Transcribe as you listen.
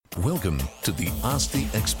Welcome to the Ask the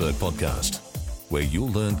Expert podcast, where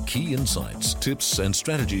you'll learn key insights, tips and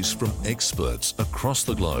strategies from experts across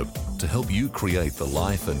the globe to help you create the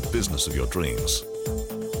life and business of your dreams.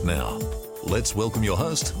 Now, let's welcome your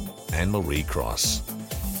host, Anne-Marie Cross.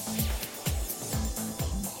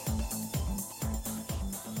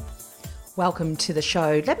 Welcome to the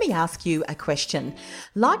show. Let me ask you a question.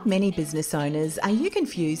 Like many business owners, are you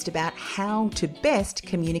confused about how to best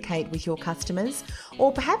communicate with your customers?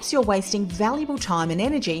 Or perhaps you're wasting valuable time and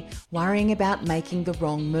energy worrying about making the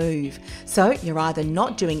wrong move. So you're either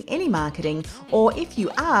not doing any marketing, or if you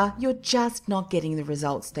are, you're just not getting the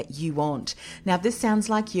results that you want. Now, if this sounds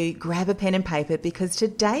like you, grab a pen and paper, because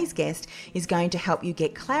today's guest is going to help you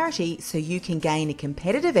get clarity so you can gain a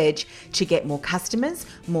competitive edge to get more customers,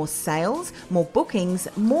 more sales, more bookings,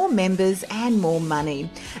 more members and more money.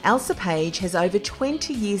 Elsa Page has over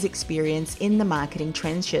 20 years experience in the marketing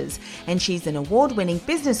trenches, and she's an award-winning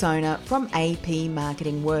business owner from AP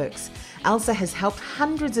Marketing Works. Elsa has helped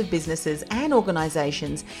hundreds of businesses and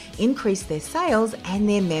organisations increase their sales and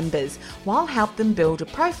their members, while help them build a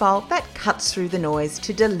profile that cuts through the noise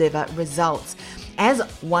to deliver results. As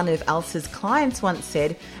one of Elsa's clients once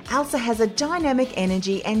said, Elsa has a dynamic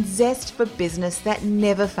energy and zest for business that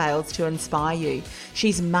never fails to inspire you.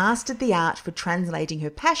 She's mastered the art for translating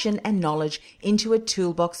her passion and knowledge into a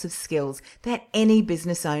toolbox of skills that any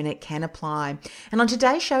business owner can apply. And on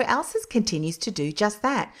today's show, Elsa continues to do just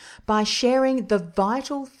that by sharing the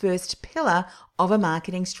vital first pillar of a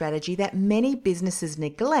marketing strategy that many businesses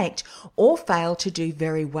neglect or fail to do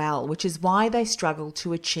very well, which is why they struggle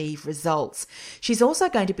to achieve results. She's also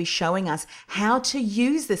going to be showing us how to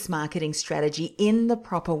use this marketing strategy in the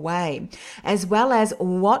proper way, as well as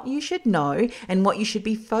what you should know and what you should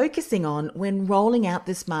be focusing on when rolling out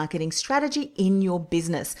this marketing strategy in your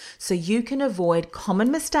business, so you can avoid common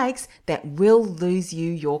mistakes that will lose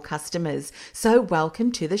you your customers. So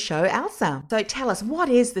welcome to the show, Elsa. So tell us, what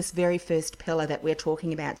is this very first pillar that we're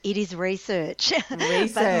talking about? It is research.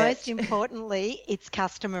 But most importantly, it's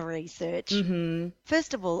customer research. Mm-hmm.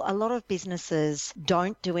 First of all, a lot of businesses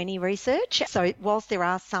don't do any research. So whilst there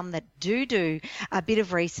are some that do a bit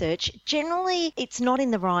of research, generally it's not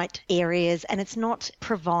in the right areas and it's not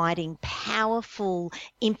providing powerful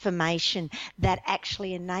information that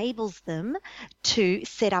actually enables them to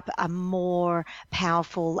set up a more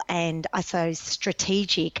powerful and, I suppose,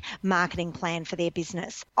 strategic marketing plan for their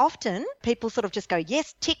business. Often people sort of just go,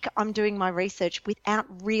 yes, tick, I'm doing my research, without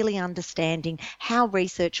really understanding how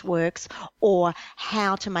research works or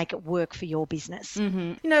how to make it work for your business.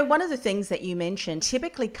 Mm-hmm. You know, one of the things that you mentioned,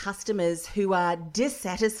 typically customers who are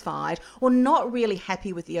dissatisfied or not really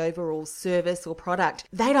happy with the overall service or product,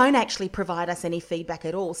 they don't actually provide us any feedback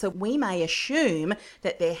at all. So we may assume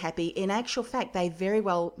that they're happy. In actual fact, they very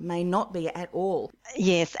well may not be at all.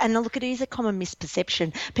 Yes, and look, it is a common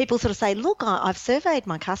misperception. People sort of say, look, I've surveyed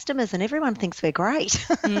my customers and everyone thinks we're great.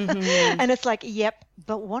 Mm-hmm. And it's like, yep,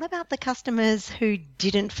 but what about the customers who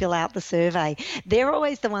didn't fill out the survey? They're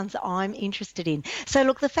always the ones I'm interested in. So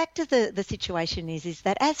look, the fact of the situation is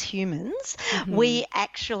that as humans, we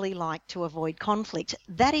actually like to avoid conflict.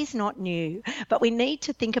 That is not new, but we need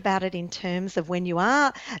to think about it in terms of when you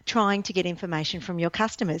are trying to get information from your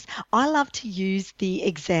customers. I love to use the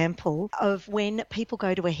example of when people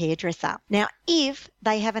go to a hairdresser. Now, if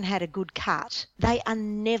they haven't had a good cut, they are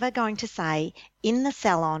never going to say in the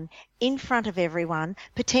salon, in front of everyone,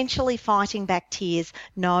 potentially fighting back tears,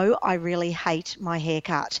 no, I really hate my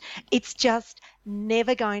haircut. It's just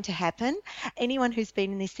never going to happen. Anyone who's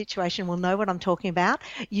been in this situation will know what I'm talking about.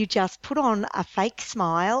 You just put on a fake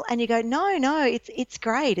smile and you go, no, it's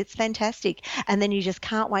great, it's fantastic. And then you just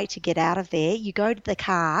can't wait to get out of there. You go to the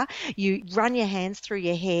car, you run your hands through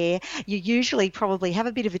your hair, you usually probably have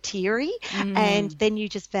a bit of a teary, and then you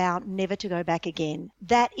just vow never to go back again.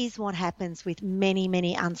 That is what happens with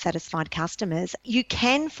many unsatisfied customers. You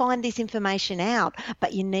can find this information out,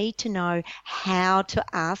 but you need to know how to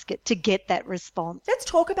ask it to get that response. Let's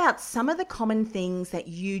talk about some of the common things that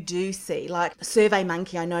you do see, like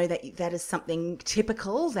SurveyMonkey. I know that is something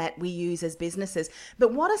typical that we use as businesses,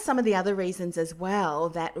 but what are some of the other reasons as well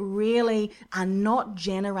that really are not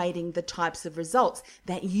generating the types of results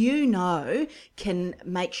that you know can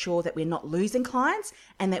make sure that we're not losing clients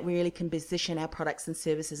and that we really can position our products and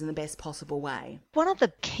services in the best possible way? One of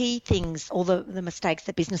the key things, or the mistakes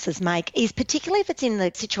that businesses make, is particularly if it's in the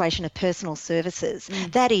situation of personal services.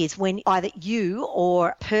 That is when either you or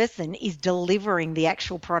a person is delivering the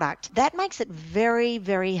actual product. That makes it very,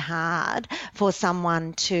 very hard for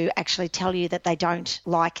someone to actually tell you that they don't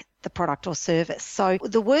like the product or service. So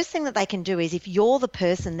the worst thing that they can do is if you're the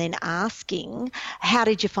person then asking, how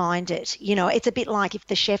did you find it? You know, it's a bit like if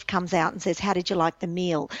the chef comes out and says, how did you like the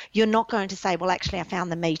meal? You're not going to say, well, actually, I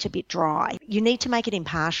found the meat a bit dry. You need to make it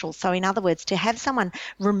impartial. So in other words, to have someone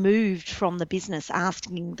removed from the business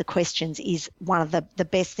asking the questions is one of the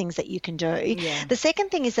best things that you can do. Yeah. The second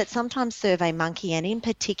thing is that sometimes SurveyMonkey, and in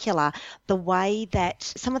particular, the way that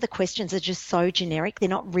some of the questions are just so generic, they're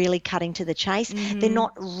not really cutting to the chase. Mm-hmm. They're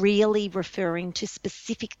not really referring to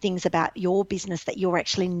specific things about your business that you're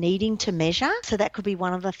actually needing to measure. So that could be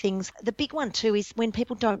one of the things. The big one too is when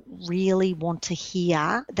people don't really want to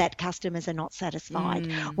hear that customers are not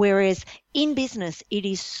satisfied. Whereas in business, it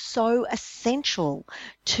is so essential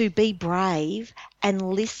to be brave and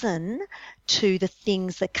listen to the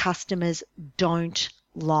things that customers don't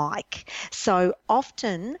like. So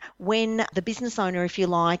often when the business owner, if you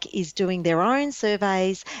like, is doing their own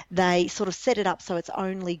surveys, they sort of set it up so it's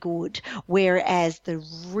only good, whereas the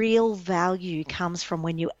real value comes from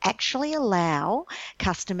when you actually allow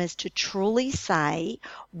customers to truly say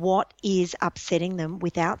what is upsetting them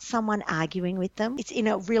without someone arguing with them. It's in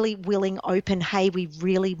a really willing, open, hey, we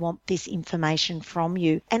really want this information from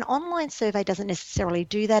you. An online survey doesn't necessarily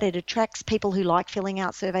do that. It attracts people who like filling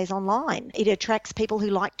out surveys online. It attracts people who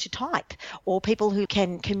like to type or people who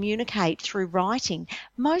can communicate through writing.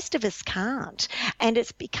 Most of us can't. And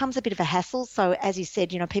it becomes a bit of a hassle. So as you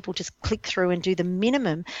said, you know, people just click through and do the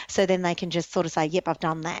minimum so then they can just sort of say, yep, I've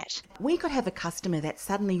done that. We could have a customer that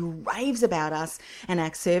suddenly raves about us and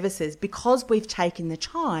our services because we've taken the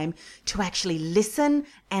time to actually listen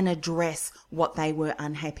and address what they were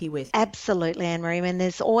unhappy with. Absolutely, Anne-Marie. And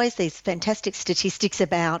there's always these fantastic statistics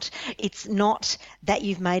about it's not that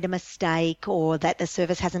you've made a mistake or that the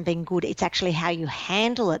service hasn't been good. It's actually how you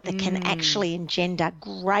handle it that can actually engender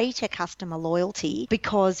greater customer loyalty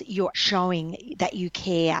because you're showing that you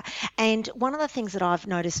care. And one of the things that I've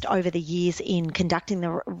noticed over the years in conducting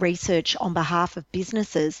the research on behalf of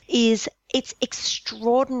businesses is it's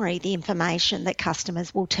extraordinary the information that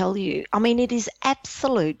customers will tell you. I mean, it is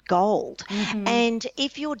absolute gold. Mm-hmm. And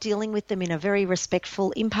if you're dealing with them in a very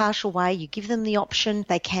respectful, impartial way, you give them the option,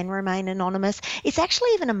 they can remain anonymous. It's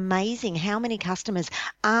actually even amazing how many customers,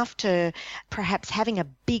 after perhaps having a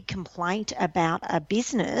big complaint about a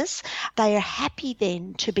business, they are happy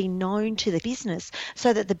then to be known to the business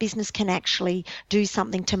so that the business can actually do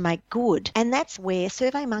something to make good. And that's where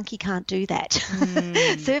SurveyMonkey can't do that.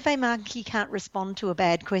 SurveyMonkey can't respond to a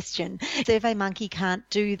bad question. SurveyMonkey can't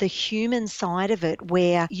do the human side of it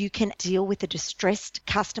where you can deal with a distressed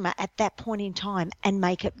customer at that point in time and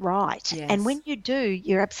make it right. Yes. And when you do,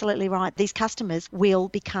 you're absolutely right. These customers will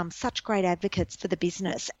become such great advocates for the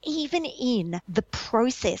business, even in the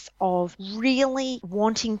process of really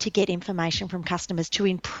wanting to get information from customers to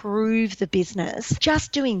improve the business.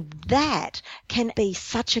 Just doing that can be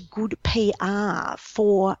such a good PR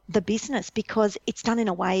for the business because it's done in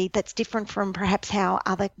a way that's different from perhaps how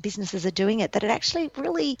other businesses are doing it, that it actually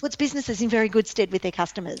really puts businesses in very good stead with their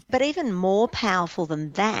customers. But even more powerful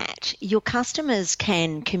than that, your customers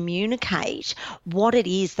can communicate what it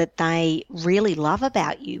is that they really love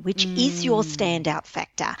about you, which is your standout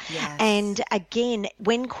factor. Yes. And again,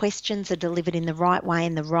 when questions are delivered in the right way,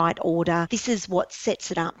 in the right order, this is what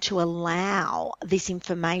sets it up to allow this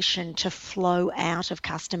information to flow out of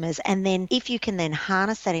customers. And then if you can then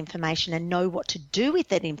harness that information and know what to do with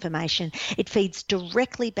that information, it feeds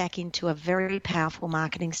directly back into a very powerful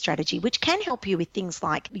marketing strategy, which can help you with things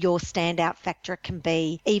like your standout factor. It can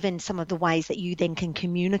be even some of the ways that you then can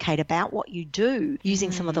communicate about what you do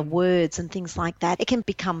using some of the words and things like that. It can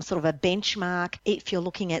become sort of a benchmark if you're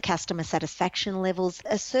looking at customer satisfaction levels.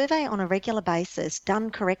 A survey on a regular basis done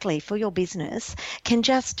correctly for your business can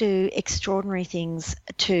just do extraordinary things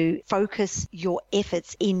to focus your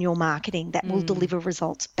efforts in your marketing that will deliver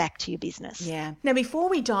results back to your business. Yeah. Now, before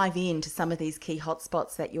we dive into some of these key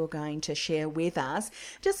hotspots that you're going to share with us,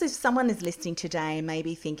 just if someone is listening today and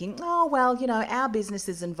maybe thinking, oh, well, you know, our business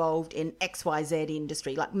is involved in XYZ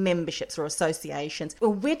industry, like memberships or associations,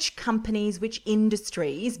 well, which companies, which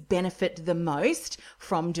industries benefit the most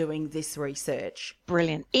from doing this research?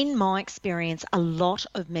 Brilliant. In my experience, a lot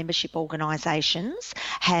of membership organisations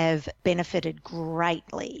have benefited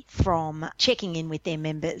greatly from checking in with their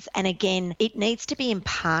members. And again, it needs to be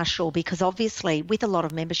impartial because obviously with a lot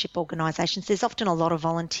of membership membership organisations, there's often a lot of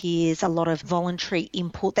volunteers, a lot of voluntary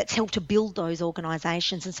input that's helped to build those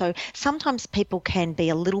organisations. And so sometimes people can be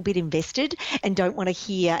a little bit invested and don't want to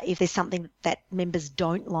hear if there's something that members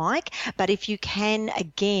don't like. But if you can,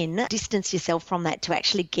 again, distance yourself from that to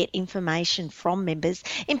actually get information from members.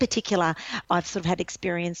 In particular, I've sort of had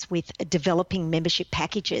experience with developing membership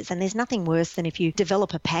packages, and there's nothing worse than if you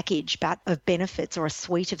develop a package but of benefits or a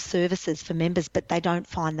suite of services for members but they don't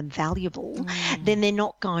find them valuable, then they're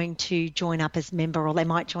not going to join up as member, or they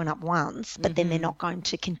might join up once, but then they're not going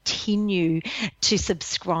to continue to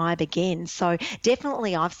subscribe again. So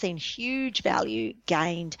definitely I've seen huge value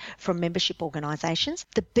gained from membership organisations.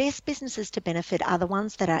 The best businesses to benefit are the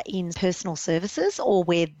ones that are in personal services or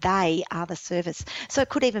where they are the service. So it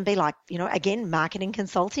could even be like, again, marketing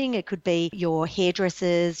consulting. It could be your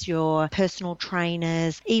hairdressers, your personal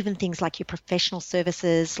trainers, even things like your professional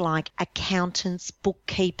services like accountants,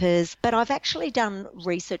 bookkeepers. But I've actually done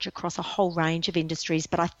research across a whole range of industries,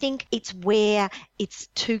 but I think it's where it's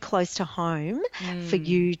too close to home for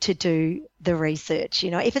you to do the research.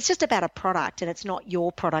 If it's just about a product and it's not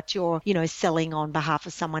your product, you're, selling on behalf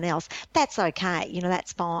of someone else, that's okay.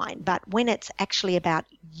 That's fine. But when it's actually about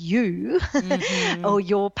you or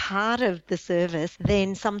you're part of the service,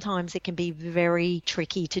 then sometimes it can be very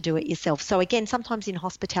tricky to do it yourself. So again, sometimes in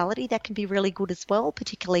hospitality, that can be really good as well,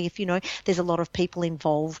 particularly if, there's a lot of people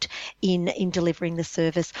involved in delivering the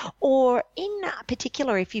service, or in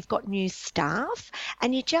particular, if you've got new staff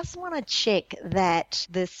and you just want to check that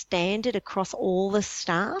the standard across all the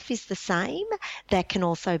staff is the same, that can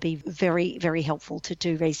also be very, very helpful to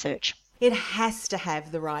do research. It has to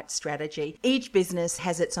have the right strategy. Each business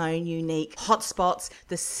has its own unique hotspots,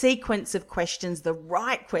 the sequence of questions, the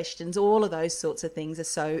right questions, all of those sorts of things are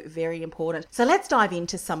so very important. So let's dive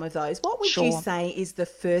into some of those. What would you say is the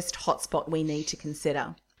first hotspot we need to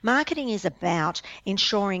consider? Marketing is about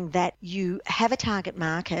ensuring that you have a target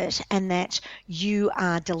market and that you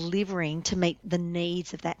are delivering to meet the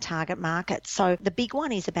needs of that target market. So the big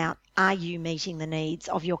one is about, are you meeting the needs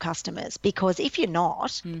of your customers? Because if you're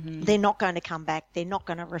not, they're not going to come back. They're not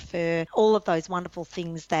going to refer. All of those wonderful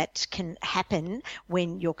things that can happen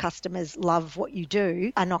when your customers love what you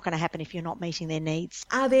do are not going to happen if you're not meeting their needs.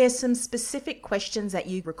 Are there some specific questions that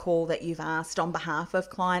you recall that you've asked on behalf of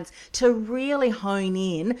clients to really hone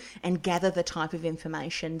in and gather the type of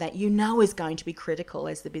information that is going to be critical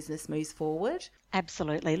as the business moves forward?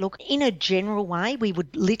 Absolutely. Look, in a general way, we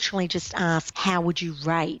would literally just ask, how would you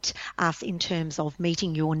rate us in terms of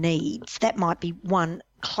meeting your needs? That might be one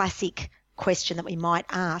classic question that we might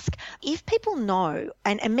ask. If people know,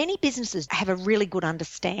 and many businesses have a really good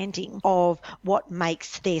understanding of what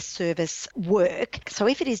makes their service work. So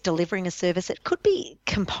if it is delivering a service, it could be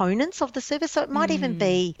components of the service. So it might even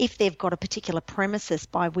be if they've got a particular premises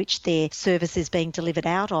by which their service is being delivered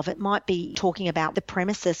out of, it might be talking about the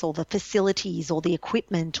premises or the facilities or the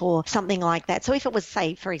equipment or something like that. So if it was,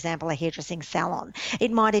 say, for example, a hairdressing salon, it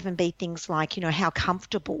might even be things like, how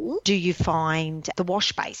comfortable do you find the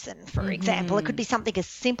wash basin, for example? It could be something as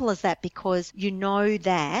simple as that, because you know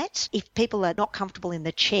that if people are not comfortable in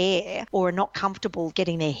the chair or are not comfortable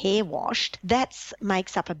getting their hair washed, that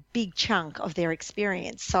makes up a big chunk of their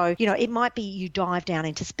experience. So, it might be you dive down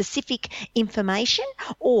into specific information,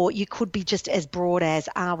 or you could be just as broad as,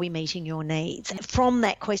 are we meeting your needs? From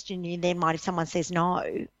that question, you then might, if someone says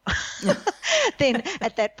no, then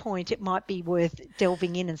at that point it might be worth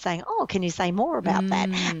delving in and saying, oh, can you say more about that?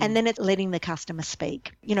 And then it's letting the customer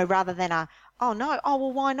speak, rather than oh no, oh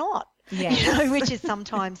well, why not? Yes. Which is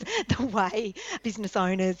sometimes the way business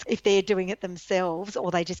owners, if they're doing it themselves,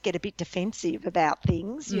 or they just get a bit defensive about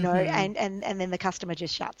things, and then the customer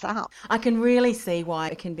just shuts up. I can really see why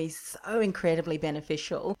it can be so incredibly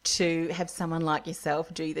beneficial to have someone like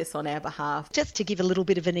yourself do this on our behalf. Just to give a little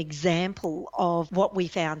bit of an example of what we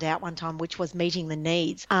found out one time, which was meeting the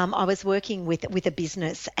needs. I was working with a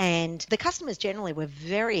business, and the customers generally were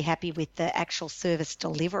very happy with the actual service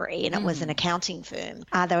delivery, and it was an accounting firm.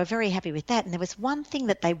 They were very happy with that, and there was one thing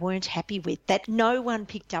that they weren't happy with that no one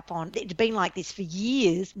picked up on. It had been like this for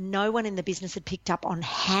years. No one in the business had picked up on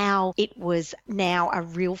how it was now a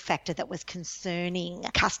real factor that was concerning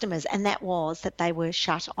customers, and that was that they were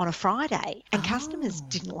shut on a Friday, and customers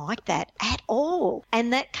didn't like that at all.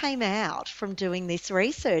 And that came out from doing this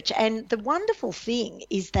research. And the wonderful thing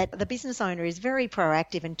is that the business owner is very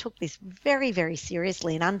proactive and took this very, very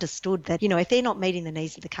seriously and understood that, if they're not meeting the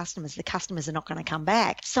needs of the customers are not going to come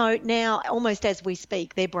back. So now, almost as we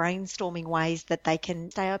speak, they're brainstorming ways that they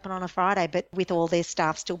can stay open on a Friday, but with all their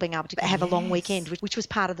staff still being able to have a long weekend, which was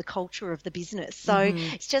part of the culture of the business. So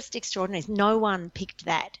it's just extraordinary. No one picked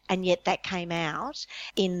that, and yet that came out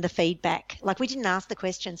in the feedback. Like, we didn't ask the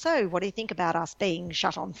question, so what do you think about us being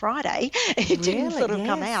shut on Friday? It didn't sort of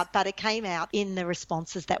come out, but it came out in the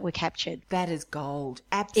responses that were captured. That is gold.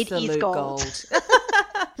 Absolute it is gold.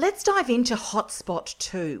 Let's dive into Hotspot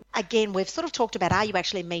 2. Again, we've sort of talked about, are you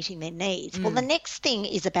actually meeting their needs? Well, the next thing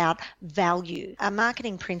is about value. A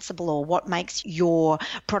marketing principle, or what makes your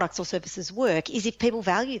products or services work, is if people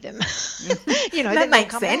value them. That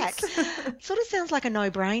makes sense. Sort of sounds like a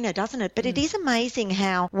no-brainer, doesn't it? But it is amazing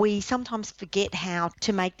how we sometimes forget how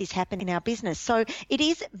to make this happen in our business. So it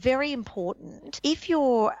is very important if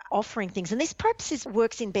you're offering things, and this perhaps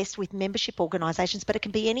works in best with membership organisations, but it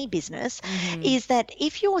can be any business, is that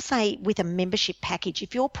if you're, say, with a membership package,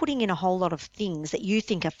 if you're putting in a whole lot of things that you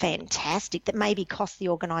think are fantastic that maybe cost the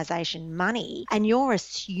organisation money, and you're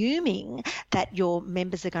assuming that your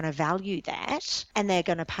members are going to value that and they're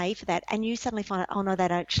going to pay for that, and you suddenly find out, oh no, they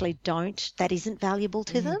actually don't, that isn't valuable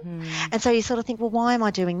to them. And so you sort of think, well, why am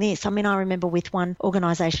I doing this? I mean, I remember with one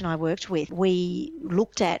organisation I worked with, we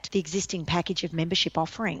looked at the existing package of membership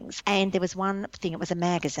offerings, and there was one thing, it was a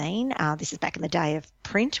magazine. This is back in the day of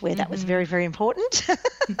print, where that was very, very important.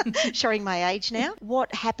 Showing my age now.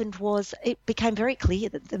 What happened was it became very clear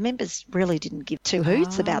that the members really didn't give two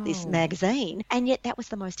hoots about this magazine, and yet that was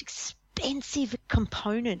the most expensive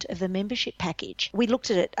component of the membership package. We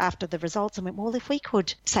looked at it after the results and went, well, if we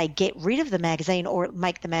could, say, get rid of the magazine or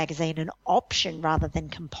make the magazine an option rather than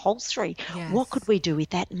compulsory, what could we do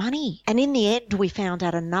with that money? And in the end, we found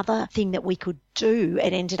out another thing that we could do.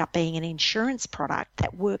 It ended up being an insurance product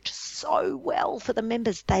that worked so well for the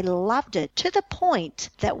members. They loved it, to the point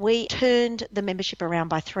that we turned the membership around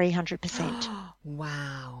by 300%.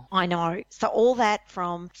 Wow. I know. So all that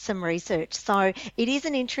from some research. So it is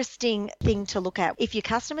an interesting thing to look at. If your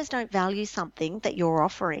customers don't value something that you're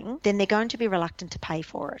offering, then they're going to be reluctant to pay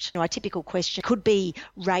for it. A typical question could be,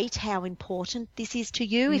 rate how important this is to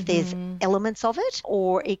you, if there's elements of it,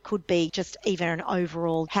 or it could be just even an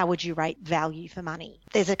overall, how would you rate value for money?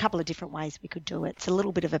 There's a couple of different ways we could do it. It's a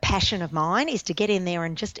little bit of a passion of mine, is to get in there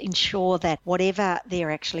and just ensure that whatever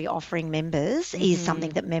they're actually offering members is something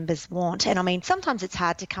that members want. And I mean, sometimes it's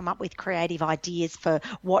hard to come up with creative ideas for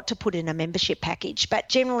what to put in a membership package, but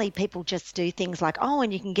generally people just do things like, oh,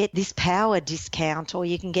 and you can get this power discount, or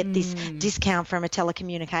you can get this discount from a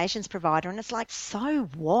telecommunications provider. And it's like, so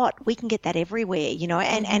what? We can get that everywhere,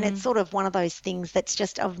 and it's sort of one of those things that's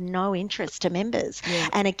just of no interest to members.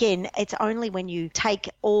 And again, it's only when you take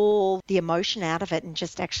all the emotion out of it and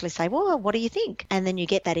just actually say, well, what do you think? And then you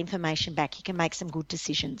get that information back, you can make some good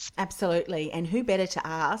decisions. Absolutely. And who better to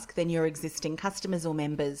ask than your existing customers or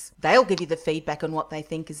members? They'll give you the feedback on what they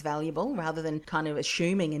think is valuable, rather than kind of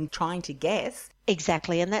assuming and trying to guess.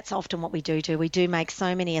 Exactly, and that's often what we do. We do make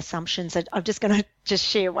so many assumptions. I'm just going to just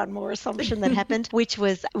share one more assumption that happened, which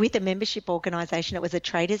was with a membership organisation. It was a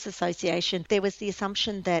traders association. There was the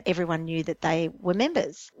assumption that everyone knew that they were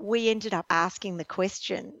members. We ended up asking the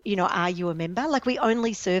question, are you a member? Like, we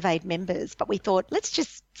only surveyed members, but we thought, let's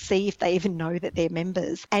just see if they even know that they're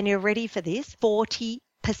members. And you're ready for this? 40%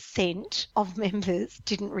 of members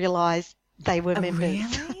didn't realise they were members.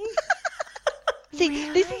 Really?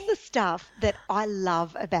 See, this is the stuff that I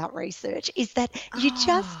love about research, is that you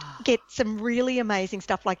just get some really amazing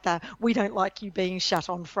stuff like the, we don't like you being shut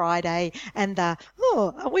on Friday, and the,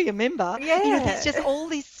 oh, are we a member? Yeah. There's just all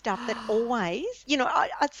this stuff that always,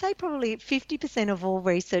 I'd say probably 50% of all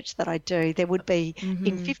research that I do, there would be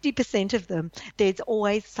in 50% of them, there's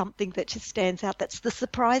always something that just stands out. That's the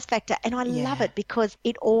surprise factor. And I love it, because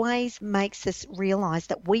it always makes us realise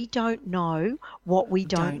that we don't know what we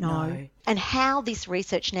don't know. And how this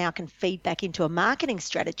research now can feed back into a marketing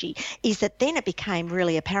strategy is that then it became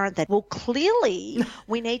really apparent that, well, clearly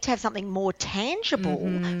we need to have something more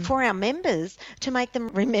tangible for our members to make them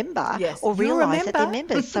remember or realise that they're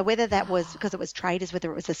members. So whether that was because it was traders,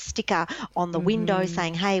 whether it was a sticker on the window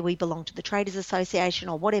saying, hey, we belong to the Traders Association,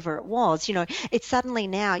 or whatever it was, it's suddenly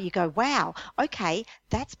now you go, wow, okay,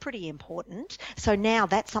 that's pretty important. So now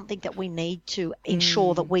that's something that we need to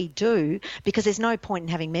ensure that we do, because there's no point in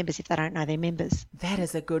having members if they don't know they're members. That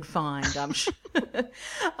is a good find, I'm sure.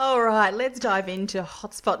 All right, let's dive into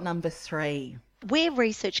hotspot number 3. where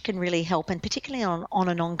research can really help, and particularly on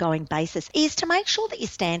an ongoing basis, is to make sure that your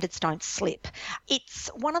standards don't slip. It's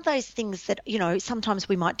one of those things that, sometimes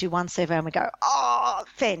we might do one survey and we go, oh,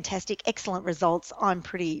 fantastic, excellent results, I'm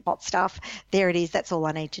pretty hot stuff, there it is, that's all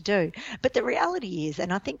I need to do. But the reality is,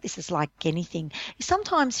 and I think this is like anything,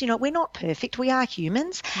 sometimes, we're not perfect, we are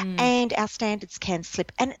humans, and our standards can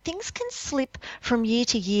slip. And things can slip from year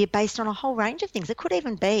to year based on a whole range of things. It could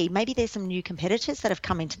even be, maybe there's some new competitors that have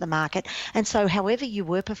come into the market, and so however you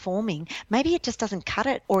were performing, maybe it just doesn't cut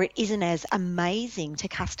it, or it isn't as amazing to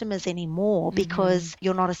customers anymore because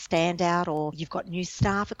you're not a standout, or you've got new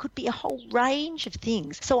staff. It could be a whole range of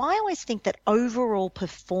things. So I always think that overall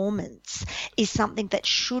performance is something that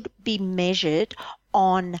should be measured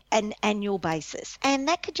on an annual basis. And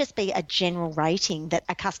that could just be a general rating that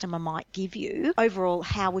a customer might give you. Overall,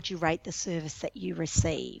 how would you rate the service that you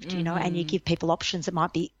received? And you give people options that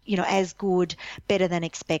might be, as good, better than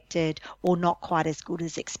expected, or not quite as good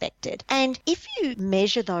as expected. And if you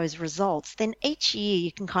measure those results, then each year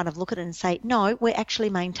you can kind of look at it and say, no, we're actually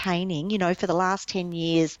maintaining, for the last 10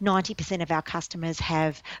 years, 90% of our customers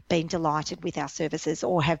have been delighted with our services,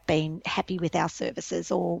 or have been happy with our services,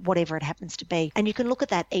 or whatever it happens to be. And you can look at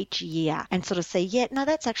that each year and sort of say, yeah, no,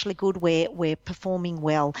 that's actually good, we're performing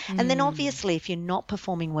well. And then obviously if you're not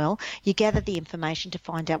performing well, you gather the information to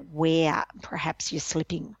find out where perhaps you're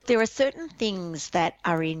slipping. There are certain things that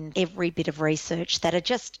are in every bit of research that are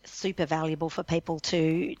just super valuable for people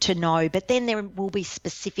to know, but then there will be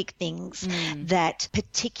specific things that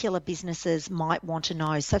particular businesses might want to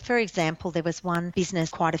know. So for example, there was one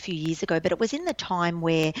business quite a few years ago, but it was in the time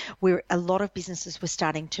where a lot of businesses were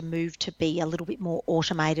starting to move to be a little bit more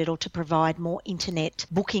automated, or to provide more internet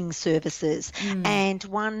booking services. And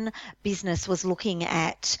one business was looking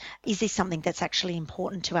at, is this something that's actually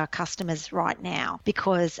important to our customers right now?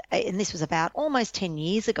 Because, and this was about almost 10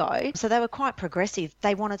 years ago, so they were quite progressive.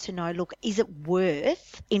 They wanted to know, look, is it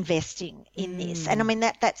worth investing in this? And I mean,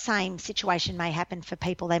 that same situation may happen for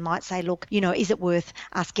people. They might say, look, is it worth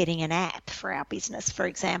us getting an app for our business, for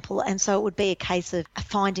example? And so it would be a case of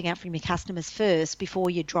finding out from your customers first before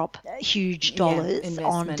you drop huge dollars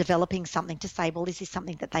on developing something, to say, well, is this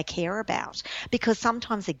something that they care about? Because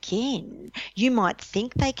sometimes, again, you might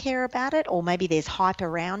think they care about it, or maybe there's hype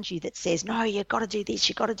around you that says, no, you've got to do this,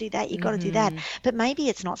 you've got to do that, you've got to do that. But maybe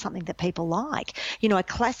it's not something that people like. A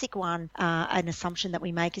classic one, an assumption that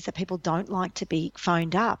we make is that people don't like to be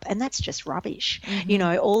phoned up, and that's just rubbish.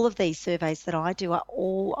 All of these surveys that I do are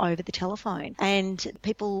all over the telephone, and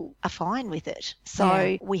people are fine with it.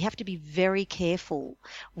 So we have to be very careful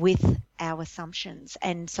with our assumptions.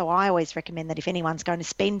 And so I always recommend that if anyone's going to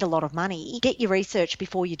spend a lot of money, get your research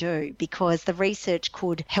before you do, because the research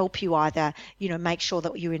could help you either, make sure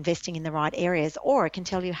that you're investing in the right areas, or it can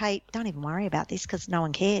tell you, hey, don't even worry about this because no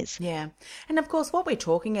one cares. Yeah. And of course, what we're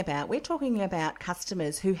talking about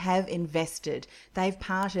customers who have invested. They've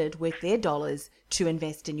parted with their dollars to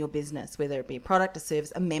invest in your business, whether it be a product, a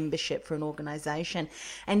service, a membership for an organisation.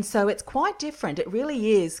 And so it's quite different. It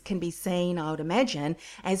really can be seen, I would imagine,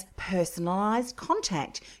 as personalised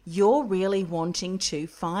contact. You're really wanting to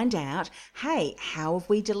find out, hey, how have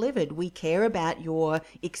we delivered? We care about your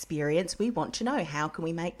experience. We want to know, how can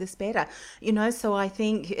we make this better? So I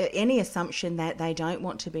think any assumption that they don't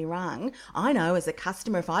want to be rung, I know as a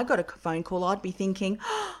customer, if I got a phone call, I'd be thinking,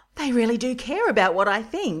 they really do care about what I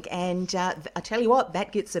think. And I tell you what,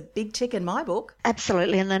 that gets a big tick in my book.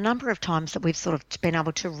 Absolutely. And the number of times that we've sort of been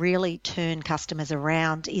able to really turn customers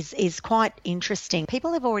around is quite interesting.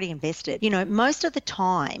 People have already invested. Most of the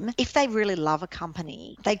time, if they really love a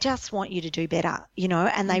company, they just want you to do better,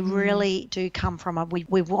 and they really do come from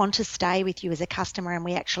we want to stay with you as a customer, and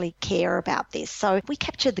we actually care about this. So we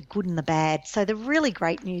capture the good and the bad. So the really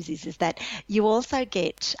great news is that you also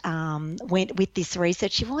get, with this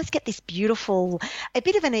research, you've always get this beautiful, a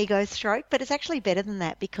bit of an ego stroke, but it's actually better than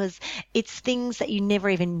that, because it's things that you never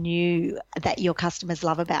even knew that your customers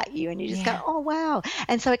love about you, and you just go, oh wow.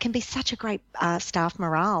 And so it can be such a great staff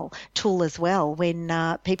morale tool as well,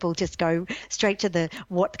 when people just go straight to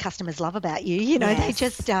what customers love about you. They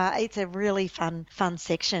just it's a really fun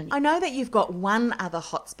section. I know that you've got one other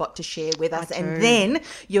hotspot to share with us, and then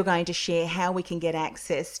you're going to share how we can get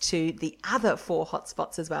access to the other 4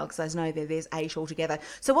 hotspots as well, because I know that there's 8 altogether.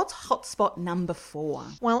 So what's hotspot number 4?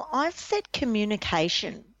 Well, I've said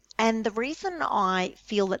communication. And the reason I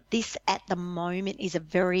feel that this at the moment is a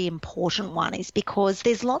very important one is because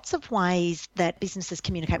there's lots of ways that businesses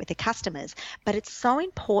communicate with their customers, but it's so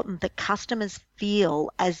important that customers feel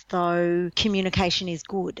as though communication is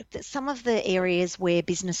good. Some of the areas where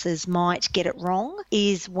businesses might get it wrong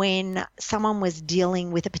is when someone was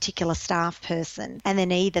dealing with a particular staff person and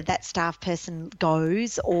then either that staff person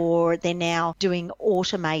goes or they're now doing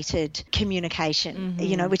automated communication,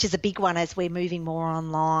 which is a big one as we're moving more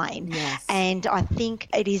online. Yes. And I think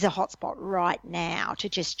it is a hotspot right now to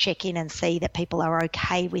just check in and see that people are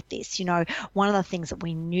okay with this. One of the things that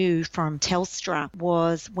we knew from Telstra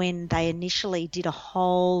was when they initially did a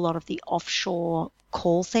whole lot of the offshore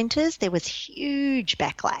call centres, there was huge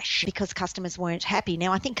backlash because customers weren't happy.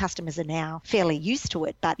 Now, I think customers are now fairly used to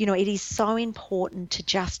it, but, it is so important to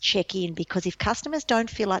just check in, because if customers don't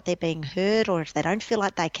feel like they're being heard, or if they don't feel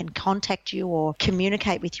like they can contact you or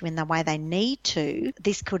communicate with you in the way they need to,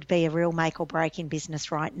 this could be a real make or break in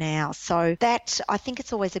business right now. So that, I think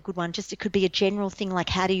it's always a good one. Just, it could be a general thing like,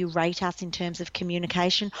 how do you rate us in terms of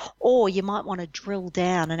communication? Or you might want to drill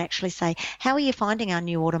down and actually say, how are you finding our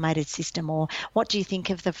new automated system? Or what do you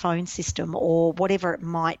think of the phone system, or whatever it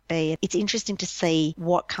might be? It's interesting to see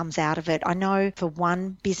what comes out of it. I know for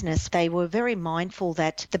one business, they were very mindful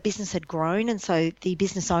that the business had grown, and so the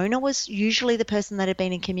business owner was usually the person that had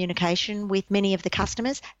been in communication with many of the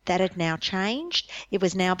customers. That had now changed. It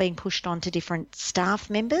was now being pushed on to different staff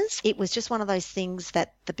members. It was just one of those things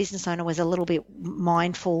that the business owner was a little bit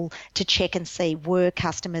mindful to check and see, were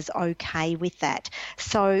customers okay with that?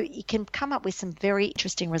 So you can come up with some very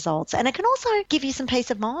interesting results, and it can also give you some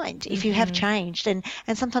peace of mind if you have changed. And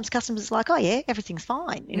sometimes customers are like, oh yeah, everything's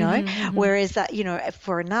fine, whereas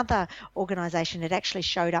for another organisation, it actually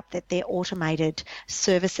showed up that their automated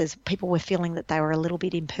services, people were feeling that they were a little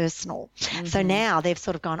bit impersonal. So now they've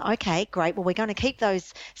sort of gone, okay, great, well, we're going to keep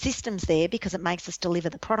those systems there because it makes us deliver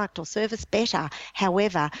the product or service better.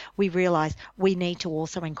 However, we realise we need to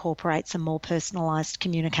also incorporate some more personalised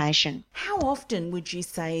communication. How often would you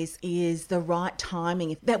say is the right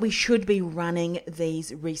timing that we should be running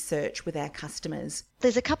these research with our customers?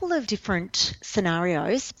 There's a couple of different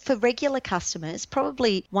scenarios. For regular customers,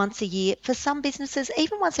 probably once a year. For some businesses,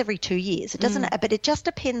 even once every 2 years. It doesn't, but it just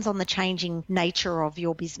depends on the changing nature of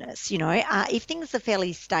your business. If things are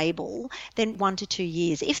fairly stable, then 1 to 2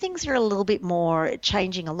 years. If things are a little bit more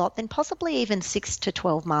changing a lot, then possibly even 6 to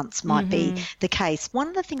 12 months might be the case. One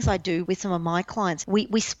of the things I do with some of my clients, we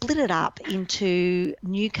split it up into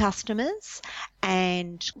new customers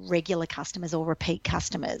and regular customers or repeat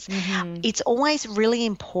customers. It's always really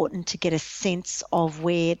important to get a sense of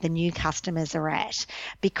where the new customers are at,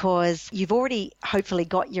 because you've already hopefully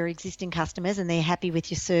got your existing customers and they're happy with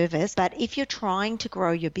your service. But if you're trying to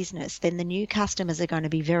grow your business, then the new customers are going to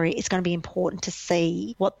be it's going to be important to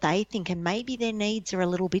see what they think, and maybe their needs are a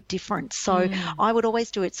little bit different. So I would always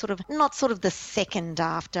do it not the second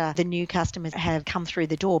after the new customers have come through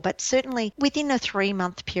the door, but certainly within a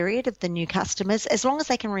 3-month period of the new customers. As long as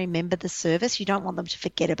they can remember the service, you don't want them to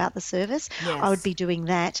forget about the service. Yes. I would be doing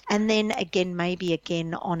that. And then maybe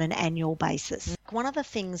again on an annual basis. One of the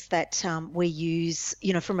things that we use,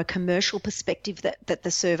 from a commercial perspective that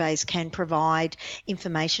the surveys can provide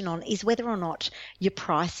information on is whether or not your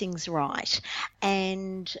pricing's right.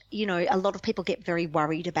 And, a lot of people get very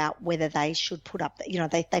worried about whether they should put up,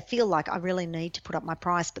 they feel like I really need to put up my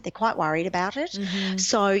price, but they're quite worried about it.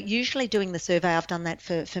 So usually doing the survey, I've done that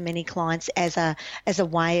for many clients as a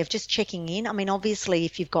way of just checking in. I mean, obviously,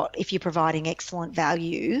 if you're providing excellent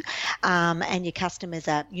value, and your customers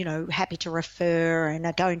are, happy to refer and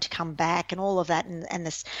are going to come back and all of that,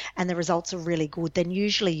 and the results are really good, then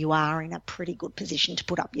usually you are in a pretty good position to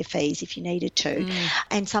put up your fees if you needed to.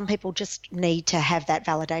 And some people just need to have that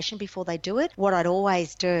validation before they do it. What I'd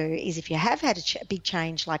always do is, if you have had a big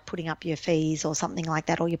change like putting up your fees or something like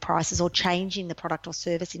that, or your prices, or changing the product or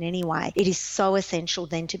service in any way, it is so essential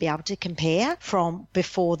then to be able to compare from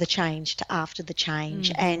before the change to after the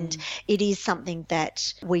change. And it is something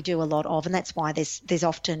that we do a lot of, and that's why there's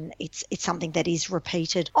often it's something that is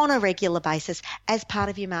repeated on a regular basis as part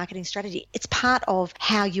of your marketing strategy. It's part of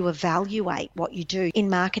how you evaluate what you do. In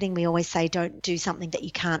marketing, we always say don't do something that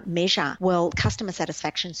you can't measure. Well, customer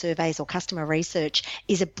satisfaction surveys or customer research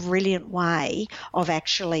is a brilliant way of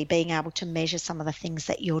actually being able to measure some of the things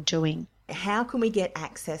that you're doing. How can we get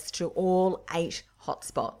access to all 8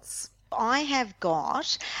 hotspots? I have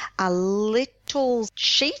got a little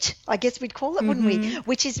sheet, I guess we'd call it, wouldn't we?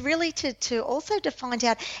 Which is really to also to find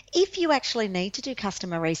out if you actually need to do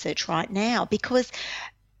customer research right now, because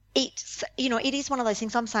it's, it is one of those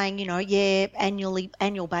things. I'm saying,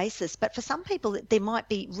 annual basis, but for some people there might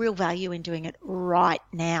be real value in doing it right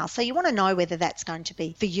now. So you want to know whether that's going to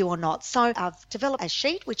be for you or not. So I've developed a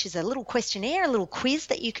sheet, which is a little questionnaire, a little quiz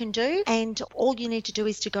that you can do. And all you need to do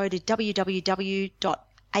is to go to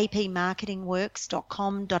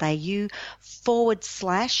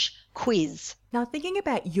apmarketingworks.com.au/quiz. Now, thinking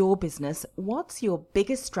about your business, what's your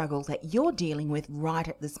biggest struggle that you're dealing with right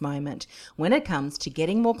at this moment when it comes to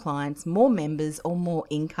getting more clients, more members, or more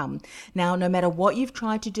income? Now, no matter what you've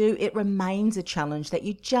tried to do, it remains a challenge that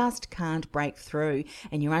you just can't break through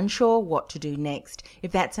and you're unsure what to do next.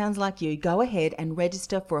 If that sounds like you, go ahead and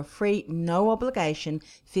register for a free, no obligation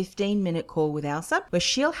 15-minute call with Elsa, where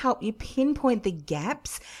she'll help you pinpoint the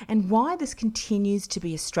gaps and why this continues to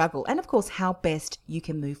be a struggle, and of course, how best you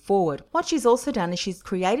can move forward. What she's also done is she's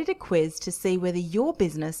created a quiz to see whether your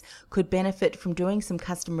business could benefit from doing some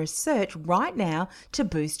customer research right now to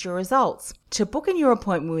boost your results. To book in your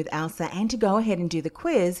appointment with Elsa and to go ahead and do the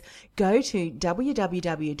quiz, go to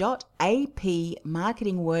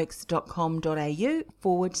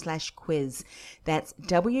www.apmarketingworks.com.au/quiz. That's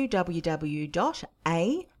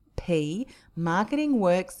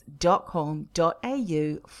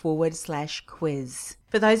www.apmarketingworks.com.au/quiz.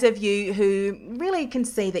 For those of you who really can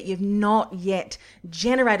see that you've not yet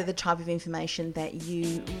generated the type of information that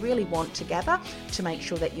you really want to gather to make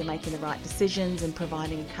sure that you're making the right decisions and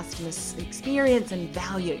providing a customer experience and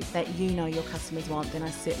value that you know your customers want, then I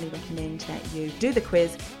certainly recommend that you do the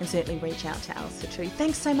quiz and certainly reach out to Elsa too.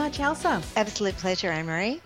 Thanks so much, Elsa. Absolute pleasure, Anne-Marie.